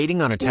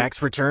Waiting on a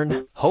tax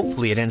return?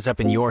 Hopefully it ends up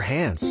in your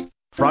hands.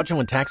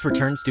 Fraudulent tax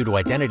returns due to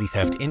identity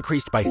theft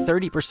increased by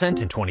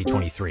 30% in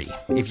 2023.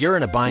 If you're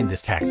in a bind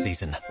this tax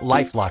season,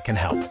 LifeLock can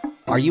help.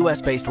 Our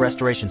U.S.-based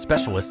restoration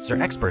specialists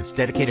are experts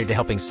dedicated to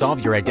helping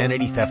solve your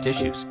identity theft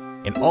issues.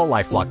 And all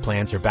LifeLock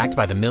plans are backed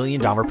by the $1 Million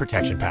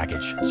Protection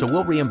Package. So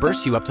we'll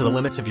reimburse you up to the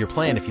limits of your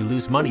plan if you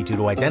lose money due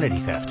to identity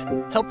theft.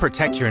 Help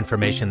protect your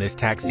information this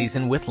tax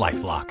season with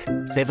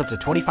LifeLock. Save up to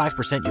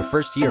 25% your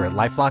first year at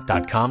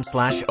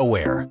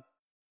LifeLock.com/aware.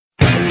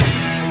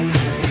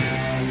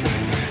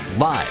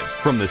 Live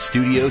from the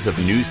studios of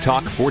News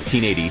Talk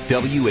 1480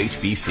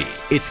 WHBC,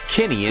 it's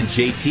Kenny and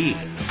JT.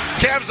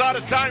 Cavs out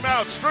of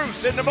timeout.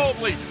 Strus into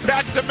Mobley.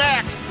 Back to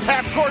Max.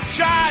 Half-court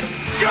shot.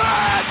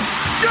 Good!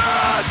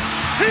 Good!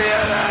 He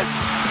hit it!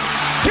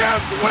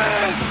 Cavs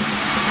win!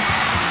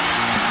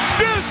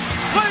 This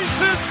place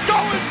is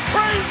going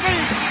crazy!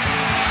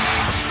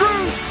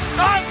 Strus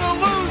on the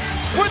loose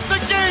with the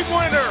game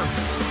winner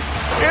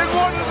in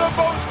one of the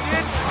most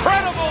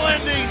incredible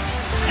endings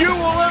you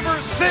will ever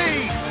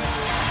see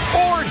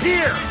or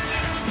hear.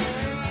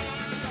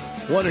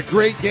 What a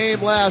great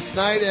game last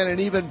night, and an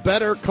even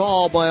better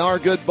call by our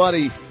good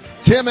buddy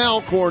Tim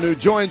Alcorn, who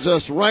joins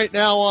us right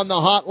now on the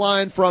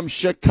hotline from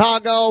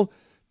Chicago.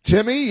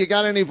 Timmy, you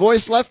got any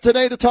voice left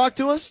today to talk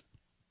to us?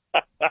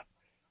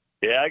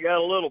 Yeah, I got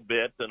a little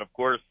bit, and of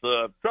course,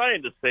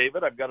 trying to save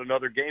it. I've got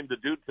another game to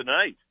do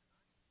tonight.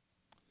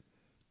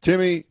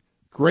 Timmy,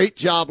 great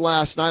job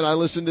last night. I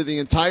listened to the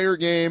entire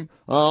game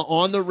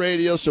on the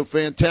radio, so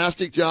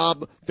fantastic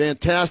job,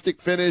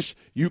 fantastic finish.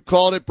 You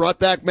called it, brought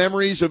back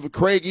memories of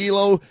Craig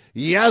Elo.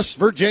 Yes,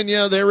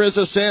 Virginia, there is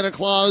a Santa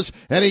Claus,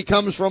 and he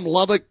comes from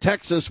Lubbock,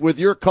 Texas, with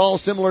your call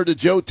similar to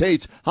Joe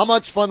Tate's. How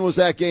much fun was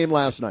that game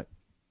last night?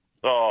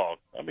 Oh,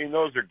 I mean,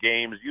 those are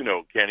games, you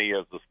know, Kenny,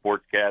 as a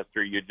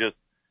sportscaster,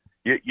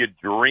 you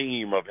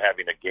dream of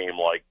having a game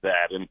like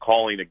that and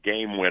calling a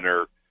game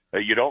winner.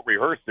 You don't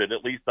rehearse it,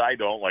 at least I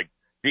don't, like,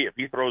 gee, if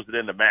he throws it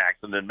into Max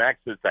and then Max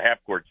hits a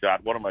half-court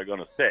shot, what am I going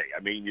to say?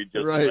 I mean, you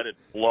just let it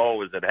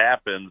flow as it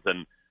happens,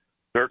 and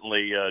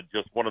certainly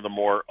just one of the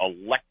more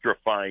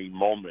electrifying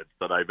moments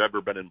that I've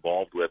ever been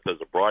involved with as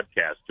a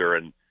broadcaster.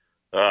 And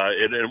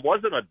it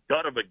wasn't a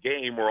dud of a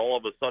game where all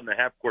of a sudden a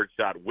half-court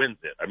shot wins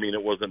it. I mean,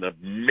 it was an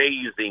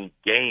amazing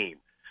game.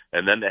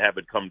 And then to have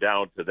it come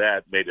down to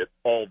that made it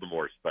all the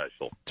more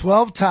special.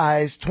 12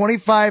 ties,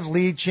 25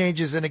 lead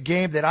changes in a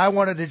game that I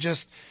wanted to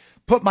just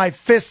put my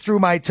fist through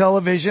my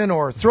television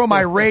or throw my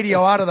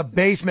radio out of the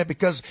basement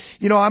because,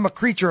 you know, I'm a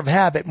creature of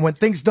habit. And when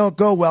things don't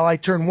go well, I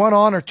turn one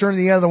on or turn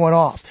the other one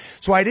off.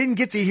 So I didn't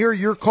get to hear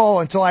your call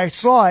until I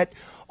saw it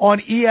on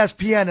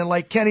ESPN. And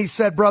like Kenny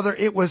said, brother,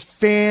 it was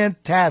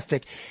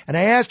fantastic. And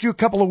I asked you a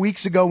couple of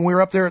weeks ago when we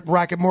were up there at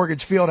Rocket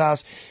Mortgage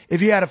Fieldhouse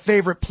if you had a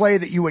favorite play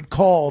that you had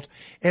called.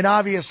 And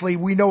obviously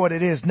we know what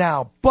it is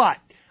now. But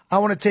I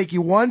want to take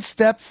you one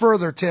step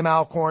further, Tim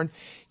Alcorn.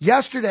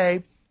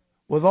 Yesterday,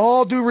 with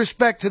all due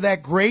respect to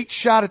that great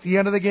shot at the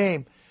end of the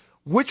game,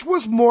 which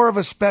was more of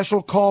a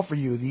special call for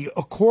you, the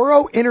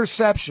Okoro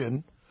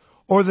interception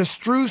or the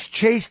Strus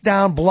chase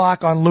down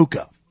block on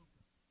Luka?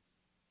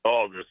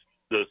 Oh,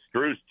 the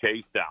Strus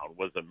chase down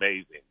was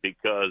amazing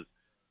because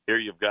here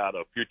you've got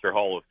a future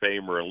Hall of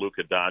Famer in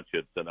Luka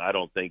Doncic, and I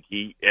don't think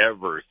he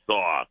ever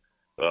saw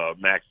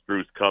Max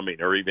Strus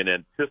coming or even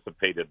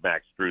anticipated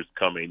Max Strus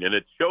coming. And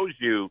it shows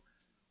you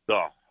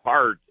the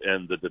heart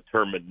and the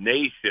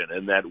determination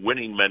and that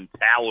winning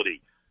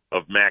mentality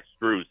of Max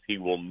Strus. He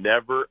will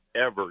never,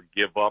 ever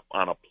give up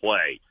on a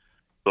play.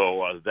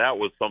 So that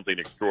was something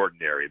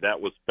extraordinary.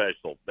 That was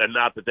special. And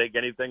not to take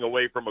anything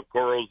away from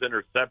Okoro's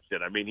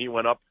interception. I mean, he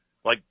went up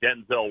like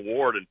Denzel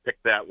Ward and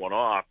picked that one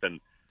off, and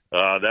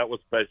that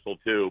was special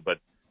too. But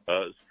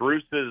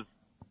Strus's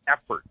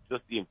effort,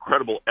 just the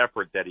incredible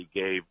effort that he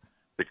gave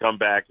to come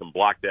back and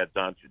block that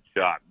Doncic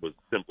shot was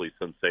simply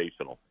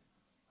sensational.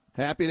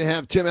 Happy to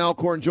have Tim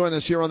Alcorn join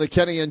us here on the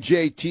Kenny and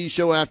JT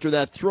Show after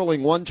that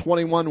thrilling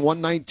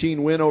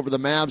 121-119 win over the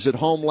Mavs at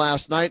home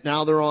last night.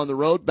 Now they're on the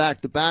road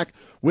back-to-back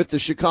with the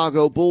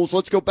Chicago Bulls.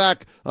 Let's go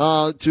back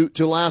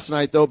to last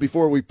night, though,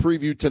 before we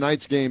preview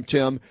tonight's game,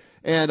 Tim.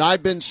 And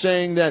I've been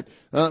saying that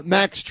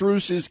Max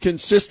Strus is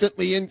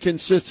consistently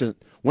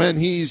inconsistent. When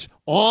he's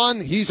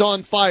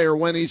on fire.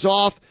 When he's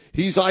off,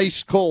 he's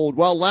ice cold.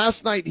 Well,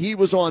 last night he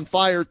was on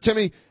fire.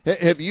 Timmy,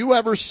 have you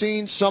ever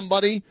seen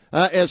somebody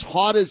as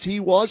hot as he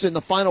was in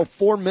the final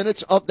 4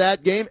 minutes of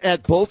that game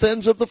at both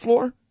ends of the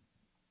floor?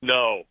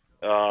 No.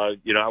 I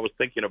was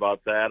thinking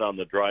about that on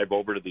the drive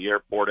over to the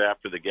airport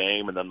after the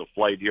game and then the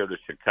flight here to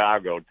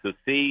Chicago. To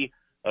see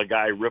a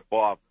guy rip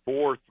off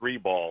 4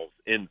 3-balls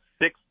in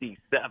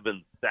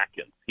 67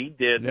 seconds. He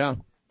did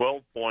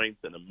 12 points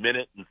in 1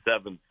 minute and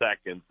 7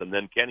 seconds. And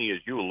then, Kenny, as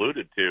you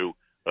alluded to,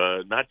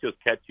 not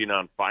just catching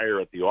on fire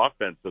at the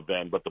offensive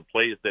end, but the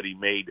plays that he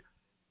made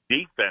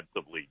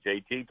defensively.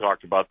 JT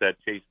talked about that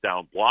chase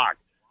down block.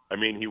 I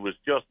mean, he was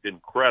just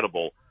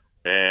incredible.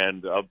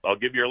 And I'll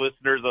give your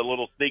listeners a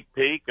little sneak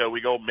peek. We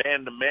go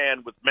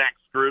man-to-man with Max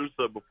Strus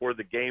before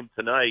the game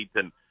tonight.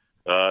 And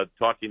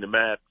talking to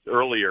Matt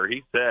earlier,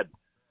 he said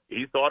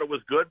he thought it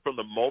was good from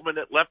the moment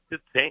it left his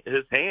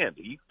hand.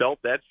 He felt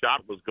that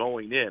shot was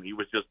going in. He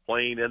was just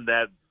playing in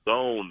that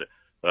zone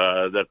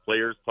that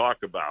players talk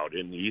about,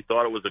 and he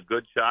thought it was a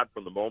good shot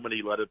from the moment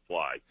he let it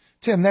fly.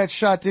 Tim, that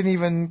shot didn't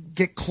even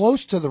get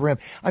close to the rim.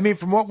 I mean,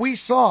 from what we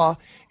saw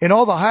in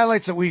all the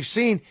highlights that we've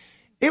seen,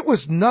 it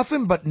was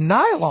nothing but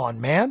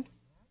nylon, man.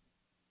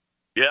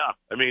 Yeah,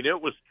 I mean,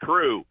 it was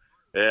true.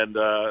 And,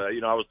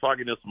 I was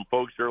talking to some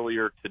folks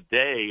earlier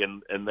today,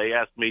 and they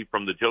asked me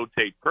from the Joe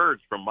Tate Purge,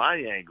 from my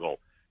angle,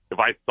 if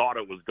I thought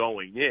it was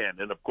going in.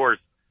 And, of course,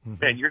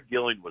 man, you're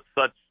dealing with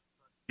such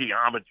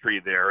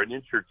geometry there, an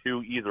inch or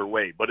two either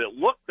way. But it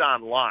looked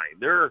online.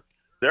 There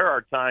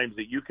are times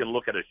that you can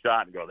look at a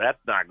shot and go,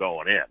 that's not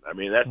going in. I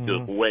mean, that's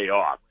just way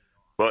off.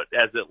 But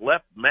as it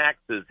left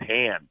Max's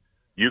hand,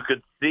 you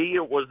could see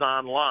it was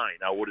online.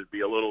 Now, would it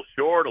be a little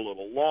short, a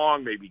little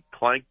long, maybe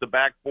clank the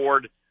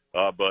backboard?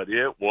 But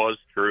it was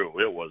true.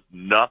 It was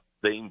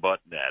nothing but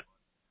net.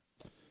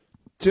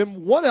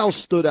 Tim, what else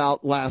stood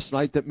out last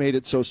night that made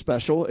it so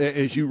special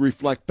as you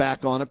reflect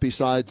back on it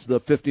besides the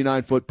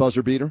 59-foot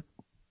buzzer beater?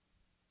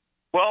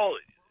 Well,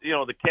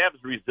 the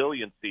Cavs'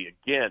 resiliency,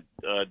 again,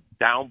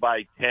 down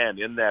by 10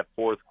 in that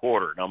fourth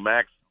quarter. Now,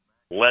 Max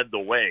led the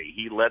way.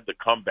 He led the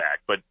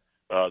comeback, but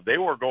they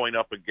were going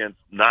up against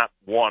not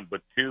one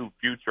but two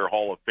future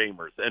Hall of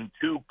Famers and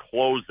two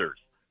closers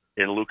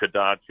in Luka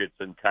Doncic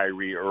and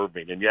Kyrie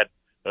Irving, and yet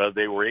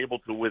they were able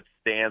to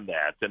withstand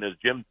that. And as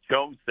Jim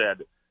Jones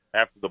said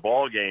after the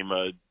ball game,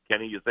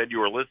 Kenny, you said you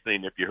were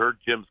listening. If you heard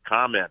Jim's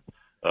comment,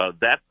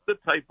 that's the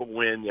type of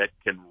win that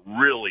can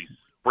really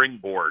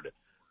springboard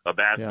a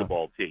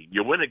basketball team.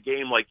 You win a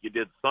game like you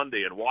did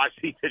Sunday in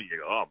Washington, you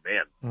go, oh,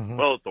 man,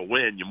 well, it's a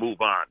win, you move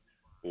on.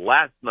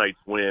 Last night's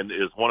win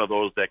is one of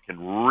those that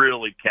can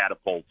really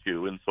catapult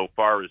you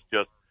insofar as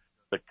just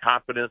the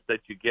confidence that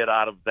you get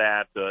out of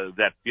that,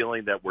 that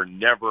feeling that we're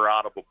never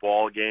out of a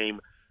ball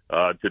game,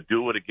 to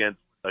do it against,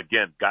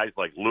 again, guys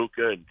like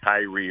Luka and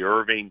Kyrie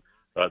Irving,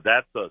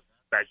 that's a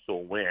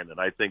special win, and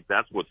I think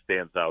that's what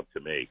stands out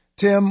to me.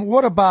 Tim,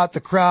 what about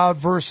the crowd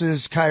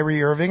versus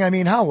Kyrie Irving? I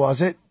mean, how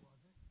was it?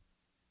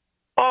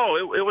 Oh,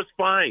 it was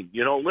fine.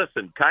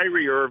 Listen,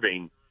 Kyrie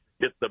Irving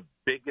hit the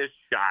biggest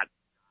shot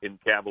in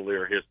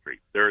Cavalier history.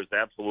 There is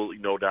absolutely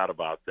no doubt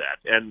about that.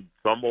 And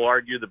some will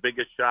argue the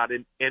biggest shot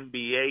in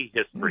NBA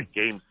history,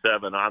 Game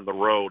 7 on the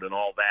road and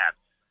all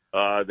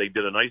that. They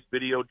did a nice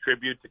video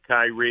tribute to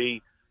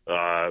Kyrie.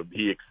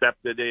 He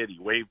accepted it. He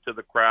waved to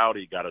the crowd.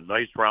 He got a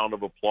nice round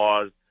of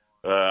applause.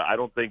 I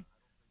don't think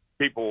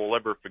people will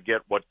ever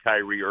forget what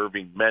Kyrie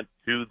Irving meant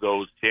to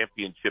those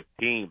championship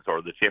teams,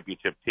 or the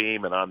championship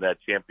team, and on that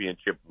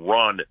championship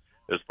run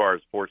as far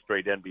as 4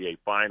 straight NBA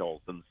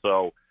finals. And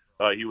so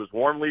he was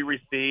warmly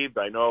received.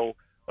 I know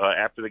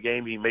after the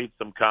game he made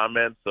some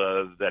comments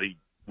that he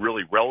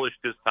really relished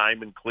his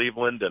time in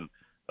Cleveland, and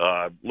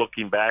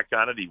looking back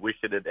on it, he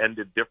wished it had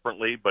ended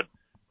differently, but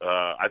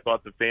I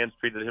thought the fans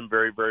treated him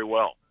very, very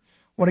well.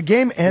 When a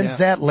game ends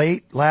that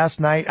late last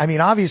night, I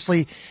mean,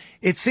 obviously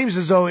it seems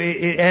as though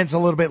it ends a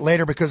little bit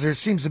later because there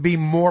seems to be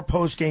more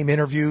post-game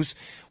interviews.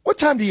 What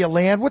time do you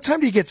land? What time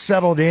do you get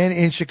settled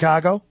in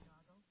Chicago?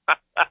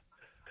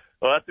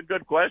 Well, that's a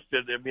good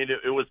question. I mean,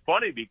 it was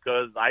funny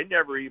because I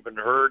never even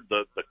heard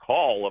the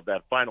call of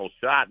that final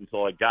shot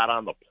until I got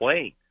on the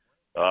plane.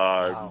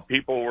 Wow.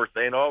 People were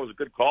saying, oh, it was a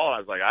good call. I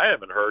was like, I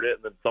haven't heard it.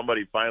 And then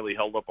somebody finally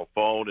held up a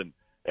phone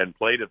and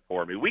played it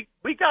for me.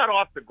 We got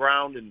off the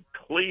ground in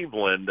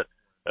Cleveland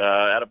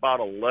at about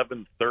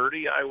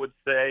 11:30, I would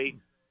say.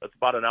 That's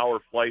about an hour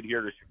flight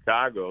here to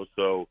Chicago.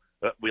 So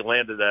we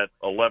landed at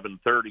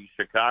 11:30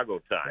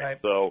 Chicago time. Right.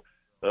 So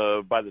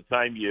by the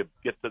time you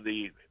get to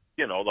the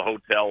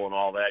hotel and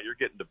all that, you're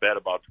getting to bed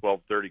about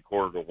 12:30,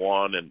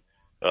 12:45,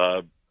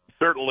 and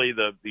certainly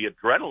the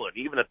adrenaline,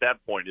 even at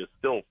that point, is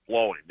still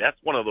flowing. That's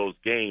one of those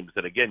games,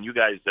 and again, you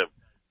guys have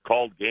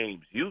called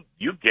games. You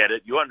get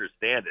it. You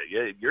understand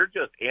it. You're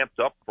just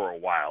amped up for a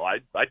while.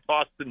 I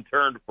tossed and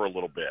turned for a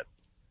little bit.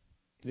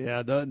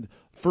 Yeah,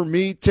 for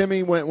me,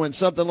 Timmy, when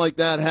something like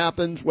that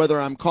happens, whether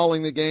I'm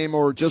calling the game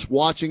or just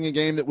watching a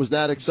game that was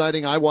that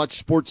exciting, I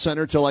watch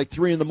SportsCenter till like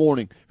 3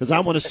 a.m. because I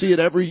want to see it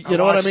every. You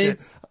know what I mean?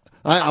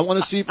 I want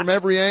to see from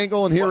every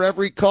angle and hear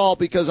every call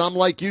because I'm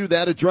like you.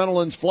 That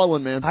adrenaline's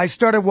flowing, man. I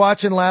started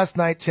watching last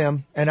night,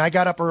 Tim, and I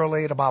got up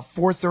early at about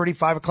 4:30,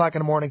 5 o'clock in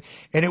the morning,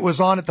 and it was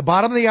on at the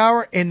bottom of the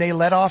hour, and they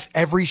let off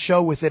every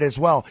show with it as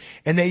well.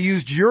 And they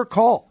used your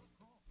call.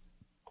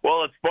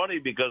 Well, it's funny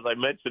because I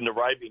mentioned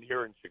arriving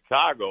here in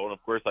Chicago, and,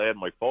 of course, I had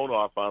my phone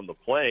off on the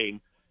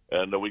plane.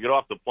 And we get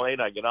off the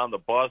plane, I get on the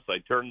bus, I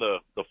turn the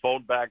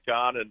phone back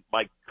on, and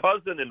my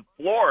cousin in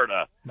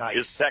Florida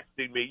is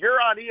texting me,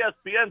 you're on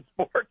ESPN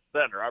Sports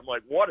Center. I'm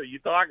like, what are you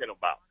talking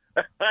about?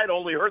 I'd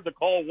only heard the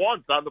call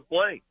once on the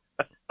plane.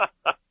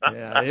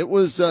 Yeah, it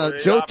was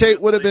Joe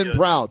Tate would have been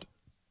proud.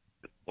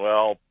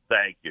 Well,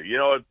 thank you.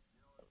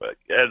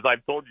 As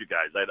I've told you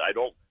guys, I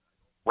don't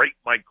rate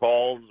my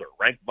calls or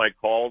rank my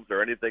calls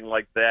or anything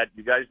like that.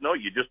 You guys know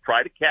you just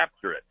try to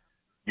capture it.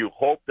 You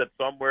hope that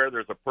somewhere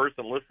there's a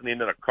person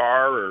listening in a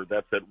car or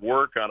that's at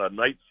work on a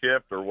night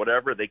shift or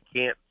whatever. They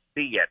can't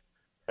see it.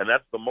 And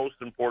that's the most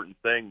important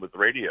thing with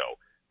radio.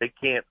 They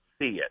can't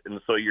see it. And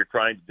so you're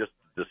trying to just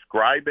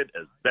describe it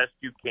as best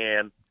you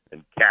can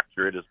and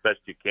capture it as best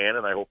you can,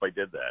 and I hope I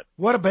did that.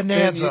 What a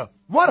bonanza.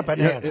 What a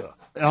bonanza.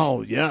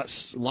 Oh,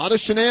 yes. A lot of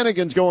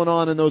shenanigans going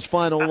on in those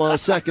final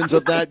seconds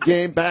of that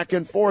game, back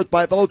and forth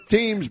by both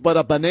teams, but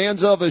a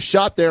bonanza of a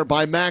shot there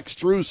by Max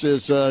Strus,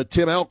 as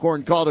Tim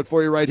Alcorn called it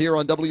for you right here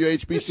on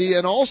WHBC.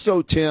 And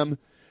also, Tim,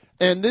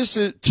 and this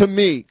is, to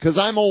me, because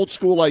I'm old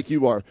school like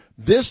you are,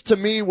 this to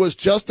me was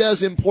just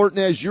as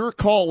important as your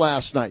call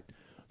last night.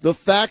 The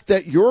fact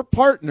that your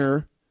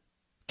partner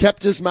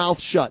kept his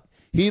mouth shut.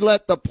 He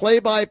let the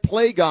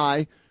play-by-play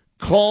guy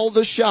call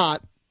the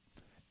shot,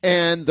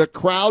 and the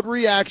crowd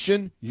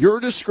reaction, your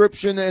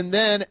description, and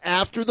then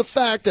after the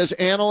fact, as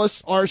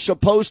analysts are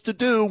supposed to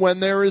do when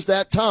there is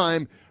that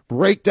time,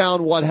 break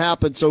down what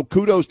happened. So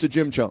kudos to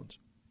Jim Jones.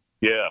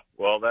 Yeah,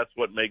 well, that's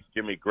what makes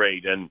Jimmy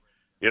great. And,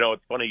 you know,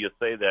 it's funny you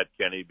say that,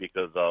 Kenny,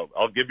 because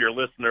I'll give your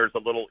listeners a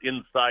little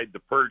inside the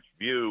perch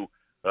view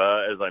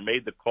as I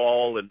made the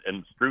call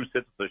and Strus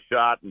hits the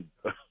shot, and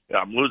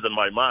I'm losing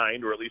my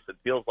mind, or at least it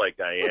feels like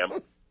I am.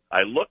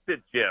 I looked at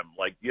Jim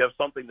like, do you have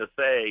something to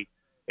say?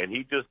 And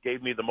he just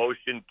gave me the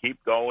motion,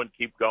 keep going,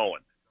 keep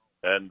going.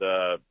 And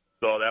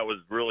so that was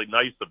really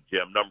nice of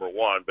Jim, number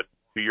one. But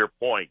to your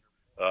point,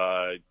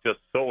 just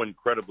so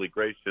incredibly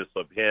gracious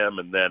of him.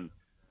 And then,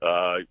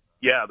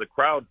 the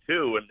crowd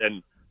too.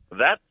 And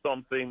that's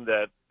something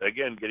that,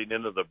 again, getting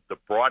into the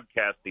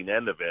broadcasting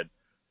end of it,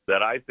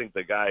 that I think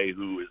the guy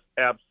who is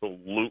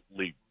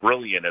absolutely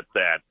brilliant at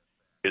that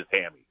is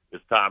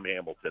Tom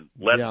Hamilton.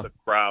 Let the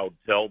crowd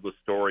tell the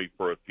story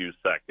for a few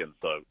seconds.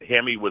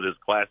 Hammy with his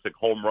classic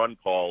home run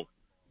calls,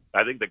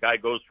 I think the guy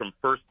goes from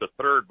first to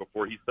third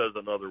before he says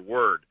another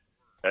word.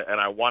 And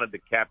I wanted to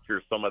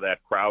capture some of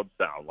that crowd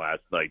sound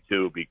last night,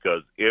 too,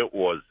 because it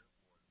was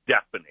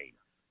deafening.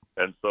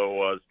 And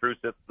so Strus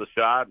hits the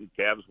shot and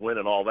Cavs win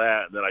and all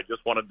that. And then I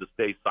just wanted to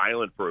stay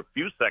silent for a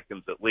few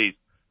seconds at least,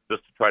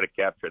 just to try to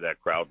capture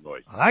that crowd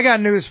noise. I got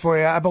news for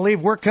you. I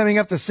believe we're coming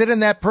up to sit in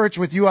that perch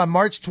with you on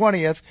March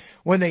 20th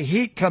when the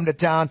Heat come to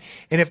town.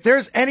 And if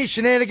there's any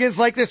shenanigans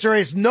like this, there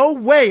is no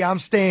way I'm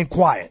staying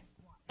quiet.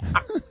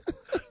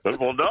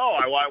 Well, no,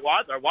 I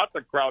want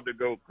the crowd to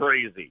go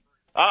crazy.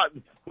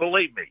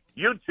 Believe me,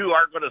 you two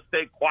aren't going to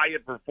stay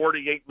quiet for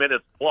 48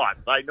 minutes plus.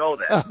 I know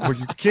that. Were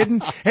you kidding?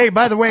 Hey,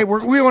 by the way,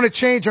 we want to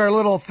change our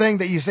little thing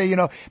that you say,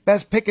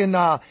 best pick and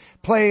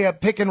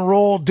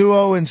roll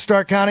duo in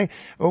Stark County.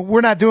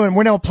 We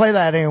don't play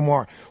that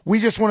anymore. We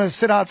just want to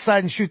sit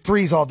outside and shoot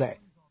threes all day.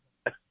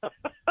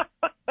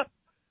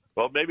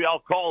 Well, maybe I'll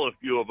call a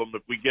few of them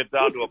if we get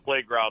down to a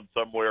playground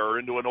somewhere or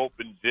into an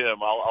open gym.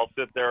 I'll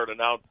sit there and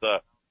announce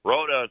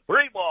Rhoda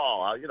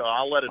 3-ball.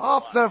 I'll let it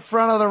off the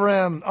front of the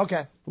rim.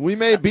 Okay. We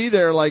may be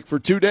there for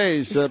 2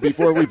 days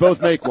before we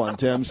both make one,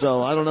 Tim.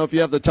 So I don't know if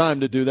you have the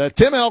time to do that.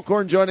 Tim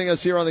Alcorn joining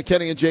us here on the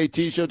Kenny and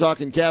JT Show,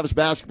 talking Cavs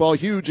basketball.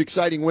 Huge,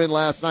 exciting win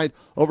last night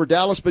over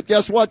Dallas. But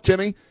guess what,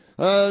 Timmy?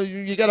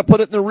 You got to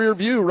put it in the rear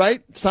view,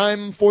 right? It's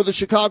time for the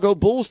Chicago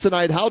Bulls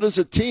tonight. How does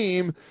a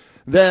team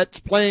that's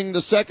playing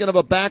the second of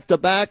a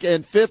back-to-back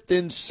and fifth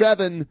in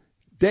 7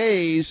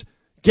 days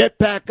get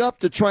back up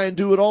to try and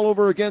do it all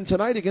over again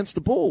tonight against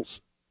the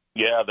Bulls?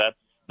 Yeah,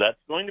 that's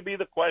going to be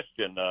the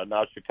question.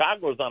 Now,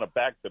 Chicago's on a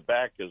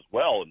back-to-back as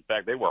well. In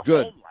fact, they were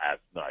home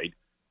last night,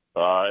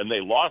 and they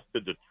lost to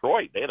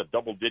Detroit. They had a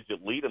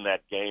double-digit lead in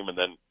that game and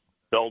then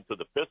fell to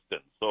the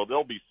Pistons. So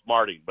they'll be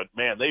smarting. But,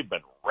 man, they've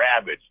been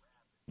ravaged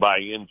by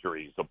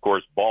injuries. Of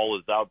course, Ball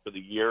is out for the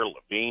year.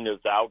 Levine is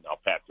out. Now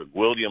Patrick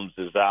Williams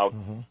is out.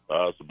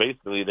 So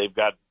basically they've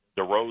got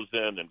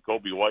DeRozan and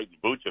Kobe White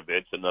and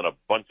Vucevic and then a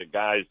bunch of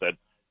guys that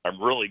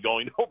I'm really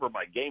going over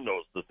my game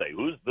notes to say,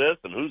 who's this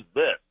and who's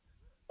this?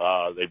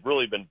 They've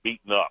really been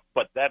beaten up.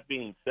 But that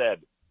being said,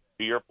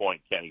 to your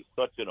point, Kenny,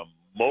 such an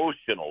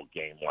emotional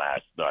game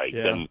last night.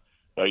 Yeah. And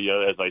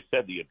as I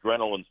said, the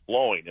adrenaline's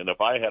flowing. And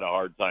if I had a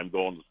hard time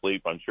going to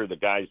sleep, I'm sure the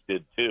guys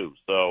did too.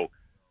 So,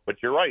 but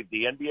you're right.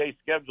 The NBA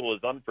schedule is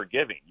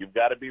unforgiving. You've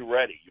got to be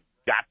ready. You've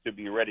got to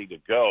be ready to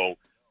go.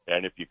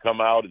 And if you come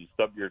out and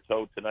stub your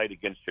toe tonight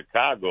against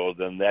Chicago,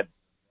 then that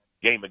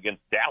game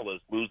against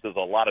Dallas loses a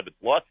lot of its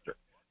luster.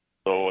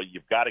 So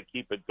you've got to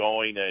keep it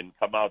going and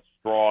come out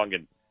strong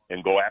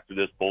and go after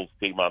this Bulls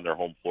team on their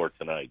home floor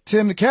tonight.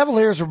 Tim, the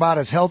Cavaliers are about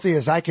as healthy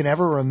as I can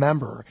ever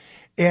remember.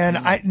 And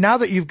now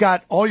that you've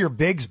got all your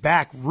bigs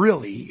back,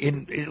 really,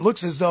 and it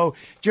looks as though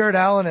Jared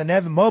Allen and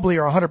Evan Mobley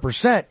are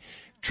 100%.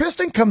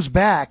 Tristan comes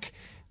back.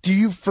 Do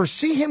you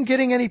foresee him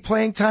getting any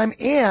playing time?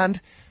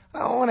 And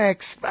I want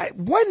to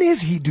when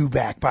is he due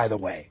back, by the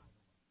way?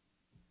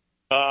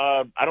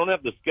 I don't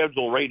have the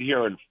schedule right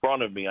here in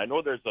front of me. I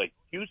know there's a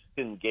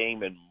Houston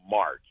game in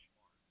March.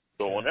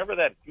 So whenever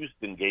that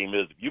Houston game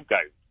is, if you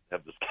guys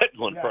have the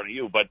schedule in front of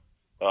you, but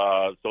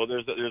so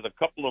there's a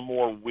couple of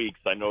more weeks.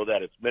 I know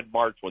that it's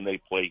mid-March when they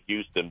play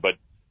Houston. But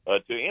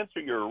to answer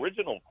your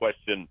original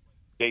question,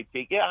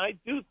 JT, yeah, I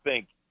do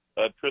think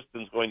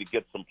Tristan's going to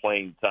get some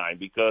playing time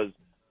because,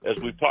 as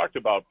we've talked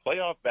about,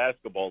 playoff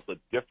basketball is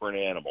a different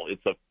animal.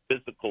 It's a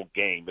physical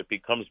game.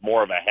 becomes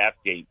more of a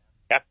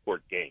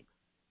half-court game.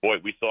 Boy,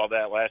 we saw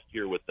that last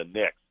year with the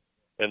Knicks.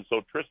 And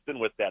so Tristan,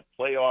 with that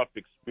playoff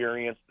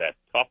experience, that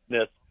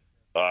toughness,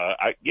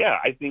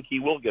 I think he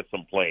will get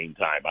some playing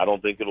time. I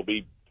don't think it'll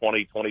be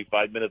 20,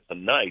 25 minutes a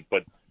night,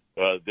 but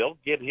they'll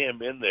get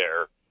him in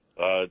there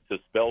to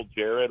spell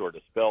Jared or to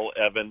spell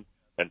Evan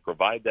and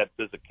provide that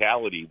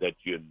physicality that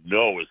you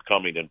know is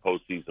coming in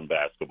postseason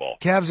basketball.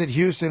 Cavs at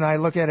Houston, I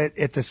look at it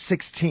at the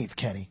 16th,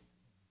 Kenny.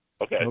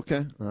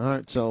 Okay. All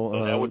right.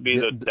 So that would be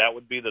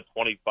the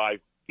 25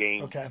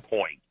 game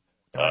point.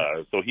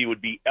 So he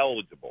would be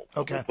eligible.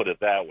 Okay. We'll put it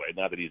that way.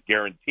 Not that he's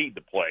guaranteed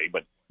to play,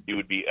 but he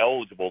would be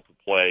eligible to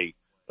play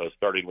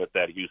starting with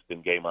that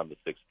Houston game on the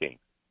 16th.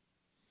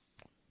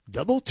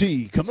 Double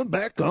T coming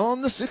back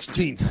on the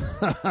 16th.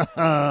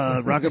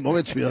 Rocket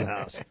Mortgage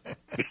Fieldhouse.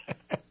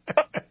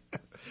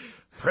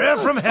 Prayer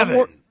from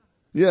heaven.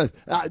 Yes.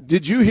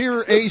 Did you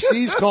hear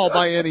AC's call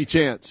by any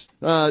chance,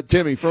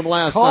 Timmy, from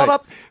last night?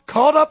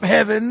 Called up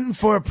heaven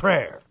for a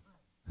prayer.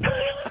 Is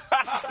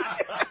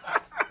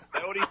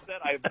that what he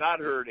said? I have not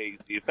heard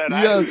AC.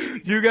 Yes.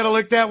 You got to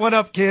look that one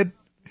up, kid.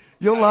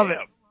 You'll love it.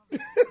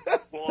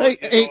 Well,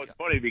 it's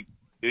funny because,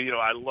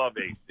 I love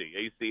AC.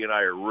 AC and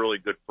I are really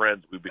good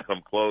friends. We've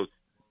become close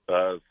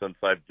since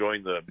I've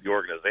joined the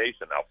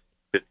organization now,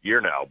 5th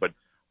year now. But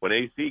when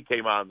AC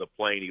came on the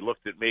plane, he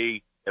looked at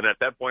me, and at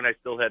that point I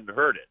still hadn't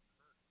heard it.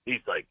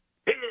 He's like,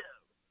 "Hey,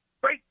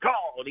 great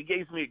call," and he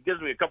gives me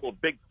a couple of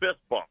big fist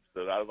bumps.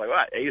 And I was like,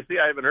 "What, AC?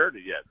 I haven't heard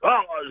it yet."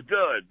 Oh, it was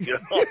good.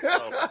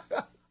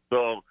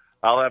 So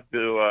I'll have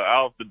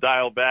to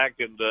dial back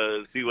and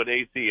see what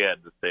AC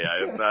had to say.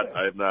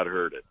 I have not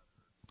heard it.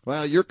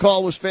 Well, your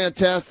call was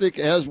fantastic,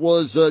 as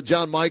was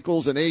John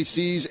Michaels and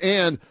AC's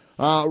and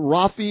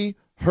Rafi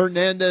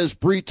Hernandez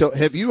Brito.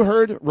 Have you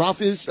heard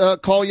Rafi's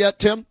call yet,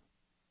 Tim?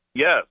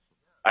 Yes.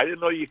 I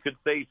didn't know you could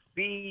say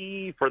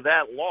 "C" for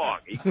that long.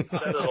 He said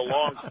it a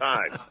long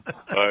time.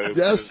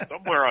 Yes.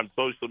 Somewhere on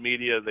social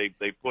media, they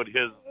put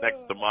his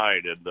next to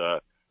mine, and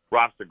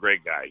Ross a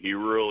great guy. He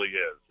really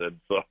is. And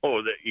so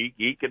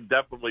he can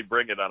definitely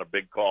bring it on a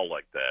big call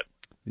like that.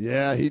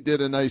 Yeah, he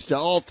did a nice job.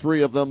 All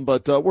three of them,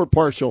 but we're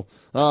partial.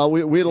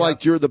 We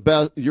liked yours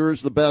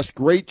the best.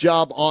 Great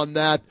job on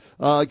that.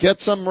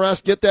 Get some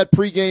rest. Get that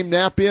pregame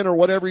nap in or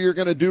whatever you're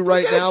going to do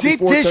right now. Deep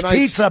before dish tonight's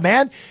pizza,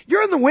 man.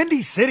 You're in the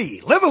Windy City.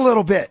 Live a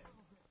little bit.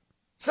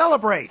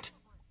 Celebrate.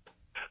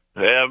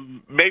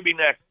 Maybe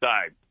next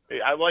time.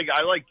 I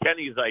like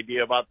Kenny's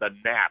idea about the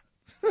nap.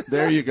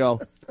 There you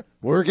go.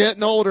 We're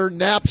getting older.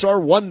 Naps are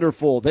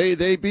wonderful.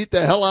 They beat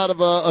the hell out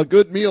of a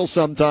good meal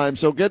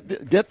sometimes. So get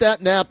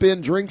that nap in,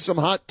 drink some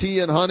hot tea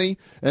and honey,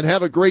 and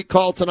have a great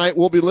call tonight.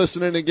 We'll be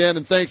listening again,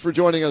 and thanks for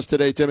joining us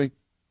today, Timmy.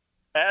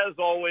 As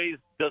always,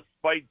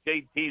 despite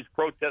JT's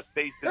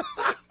protestations to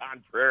the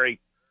contrary,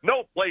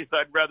 no place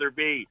I'd rather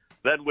be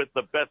than with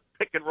the best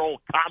pick-and-roll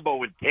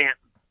combo in Canton.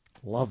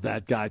 Love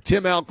that guy.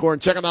 Tim Alcorn.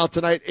 Check him out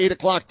tonight, 8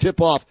 o'clock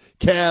tip-off.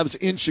 Cavs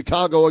in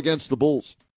Chicago against the Bulls.